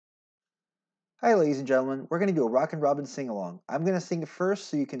Hi, ladies and gentlemen. We're going to do a Rockin' Robin sing-along. I'm going to sing it first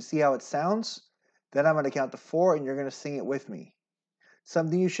so you can see how it sounds. Then I'm going to count to 4 and you're going to sing it with me.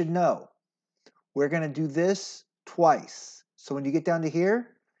 Something you should know. We're going to do this twice. So when you get down to here,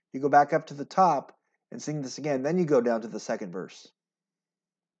 you go back up to the top and sing this again. Then you go down to the second verse.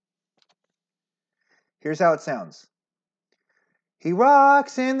 Here's how it sounds. He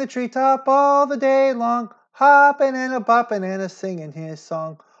rocks in the treetop all the day long, hopping and a-bopping and a-singing his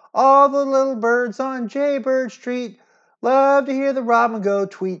song. All the little birds on Jaybird Street love to hear the robin go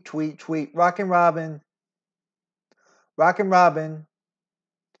tweet, tweet, tweet. Rockin' Robin, rockin' Robin.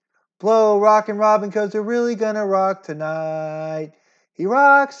 Blow rockin' Robin, 'cause we're really gonna rock tonight. He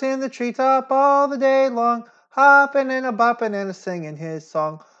rocks in the treetop all the day long, hopping and a-bopping and a-singing his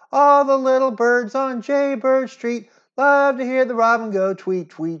song. All the little birds on Jaybird Street love to hear the robin go tweet,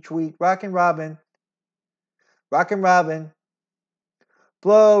 tweet, tweet. Rockin' Robin, rockin' Robin.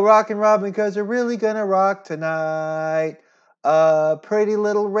 Blow rockin' Robin, 'cause we're really gonna rock tonight. A pretty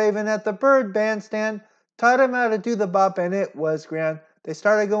little raven at the bird bandstand taught him how to do the bop, and it was grand. They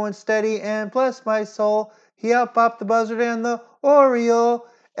started going steady, and bless my soul, he out-bopped the buzzard and the oriole.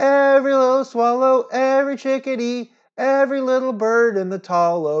 Every little swallow, every chickadee, every little bird in the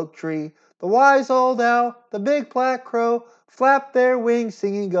tall oak tree. The wise old owl, the big black crow, flapped their wings,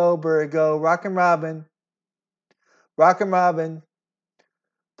 singing go, bird, go. Rockin' Robin, rockin' Robin.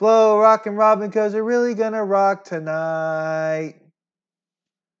 Blow rockin' Robin, 'cause we're really gonna rock tonight.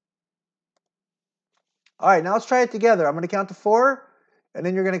 All right, now let's try it together. I'm going to count to 4, and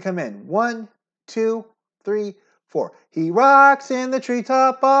then you're going to come in. 1, 2, 3, 4. He rocks in the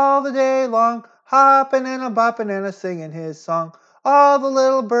treetop all the day long, hopping and a-bopping and a-singing his song. All the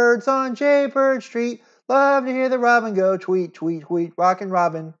little birds on Jaybird Street love to hear the robin go tweet, tweet, tweet. Rockin'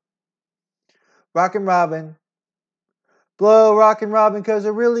 Robin, rockin' Robin. Blow rockin' Robin, 'cause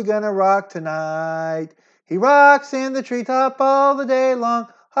we're really gonna rock tonight. He rocks in the treetop all the day long,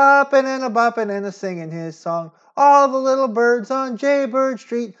 hopping and a-bopping and a-singing his song. All the little birds on Jaybird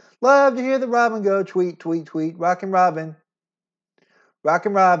Street love to hear the robin go tweet, tweet, tweet. Rockin' Robin,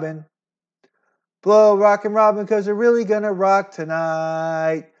 rockin' Robin. Blow rockin' Robin, 'cause we're really gonna rock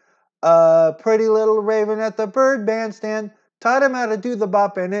tonight. A pretty little raven at the bird bandstand taught him how to do the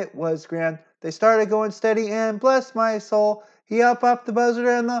bop, and it was grand. They started going steady, and bless my soul, he up-bopped the buzzard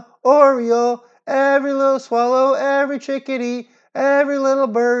and the oriole. Every little swallow, every chickadee, every little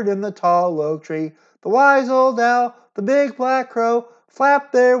bird in the tall oak tree. The wise old owl, the big black crow,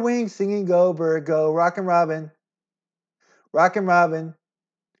 flapped their wings, singing go, bird, go. Rockin' Robin, rockin' Robin.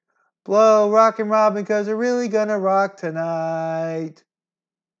 Blow rockin' Robin, 'cause we're really gonna rock tonight.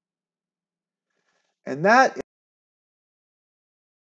 And that